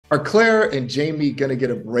Are Claire and Jamie gonna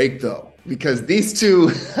get a break though? Because these two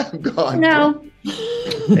have gone. No.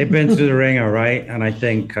 They've been through the ringer, right? And I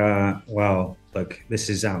think, well, look, this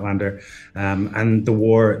is Outlander, and the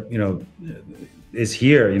war, is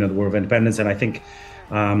here. The War of Independence, and I think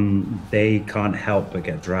they can't help but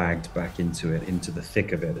get dragged back into it, into the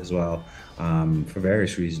thick of it as well, for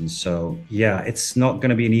various reasons. So yeah, it's not going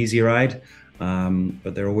to be an easy ride.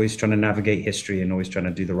 But they're always trying to navigate history and always trying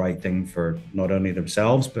to do the right thing for not only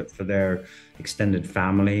themselves, but for their extended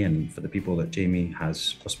family and for the people that Jamie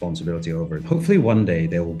has responsibility over. Hopefully one day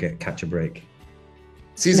they will catch a break.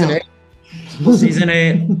 Season 8? Season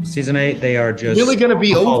eight, they are just really going to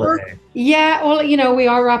be over? Yeah, well, we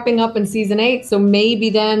are wrapping up in season 8, so maybe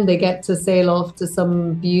then they get to sail off to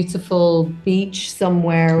some beautiful beach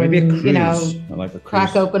somewhere. Maybe and, a cruise. Like a cruise.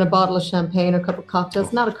 Crack open a bottle of champagne or a couple of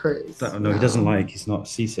cocktails. Not a cruise. No, he doesn't like. He's not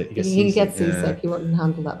seasick. He gets seasick. He wouldn't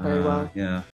handle that very well. Yeah.